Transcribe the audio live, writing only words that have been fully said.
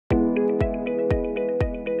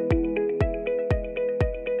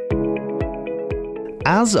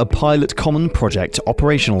As a Pilot Common Project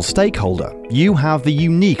operational stakeholder, you have the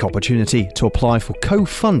unique opportunity to apply for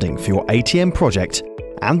co-funding for your ATM project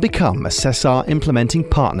and become a SESAR implementing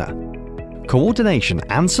partner. Coordination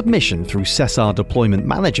and submission through SESAR Deployment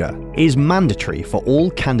Manager is mandatory for all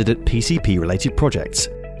candidate PCP-related projects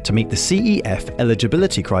to meet the CEF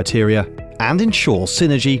eligibility criteria and ensure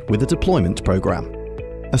synergy with the deployment program.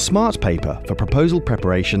 A smart paper for proposal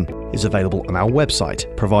preparation is available on our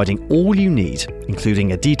website, providing all you need,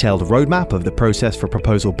 including a detailed roadmap of the process for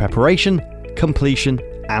proposal preparation, completion,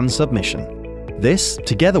 and submission. This,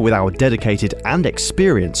 together with our dedicated and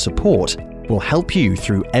experienced support, will help you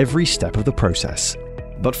through every step of the process.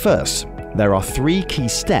 But first, there are 3 key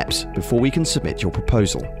steps before we can submit your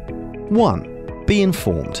proposal. 1. Be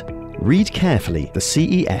informed. Read carefully the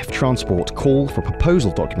CEF Transport Call for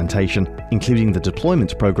Proposal documentation, including the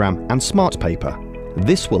deployment program and smart paper.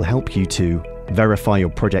 This will help you to verify your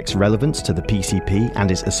project's relevance to the PCP and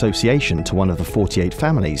its association to one of the 48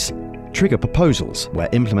 families, trigger proposals where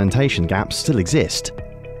implementation gaps still exist,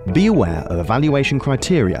 be aware of evaluation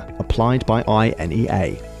criteria applied by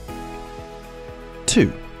INEA.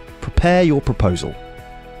 2. Prepare your proposal.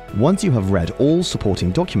 Once you have read all supporting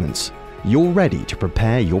documents, you're ready to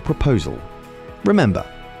prepare your proposal. Remember,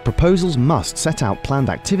 proposals must set out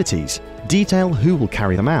planned activities, detail who will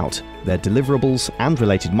carry them out, their deliverables and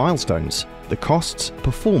related milestones, the costs,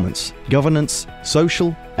 performance, governance,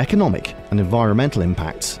 social, economic and environmental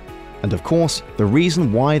impacts, and of course, the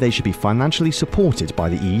reason why they should be financially supported by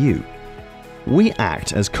the EU. We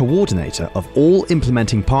act as coordinator of all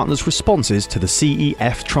implementing partners' responses to the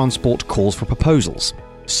CEF Transport Calls for Proposals.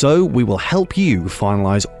 So we will help you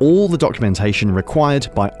finalise all the documentation required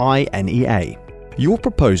by INEA. Your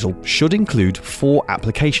proposal should include 4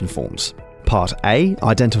 application forms. Part A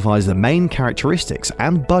identifies the main characteristics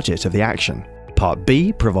and budget of the action. Part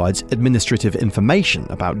B provides administrative information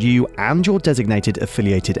about you and your designated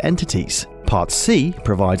affiliated entities. Part C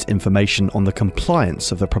provides information on the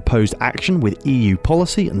compliance of the proposed action with EU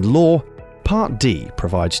policy and law. Part D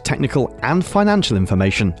provides technical and financial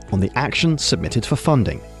information on the action submitted for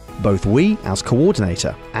funding. Both we, as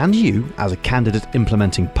coordinator, and you, as a candidate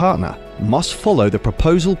implementing partner, must follow the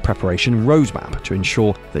proposal preparation roadmap to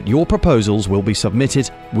ensure that your proposals will be submitted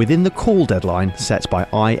within the call deadline set by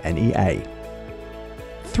INEA.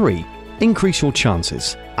 3. Increase your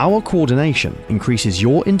chances. Our coordination increases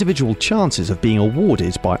your individual chances of being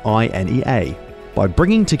awarded by INEA by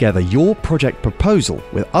bringing together your project proposal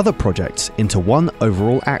with other projects into one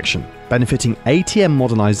overall action, benefiting ATM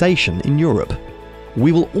modernisation in Europe.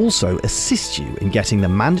 We will also assist you in getting the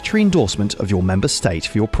mandatory endorsement of your member state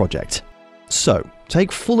for your project. So,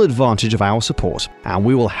 take full advantage of our support, and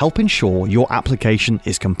we will help ensure your application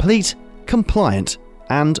is complete, compliant,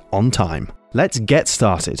 and on time. Let's get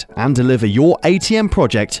started and deliver your ATM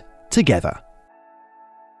project together.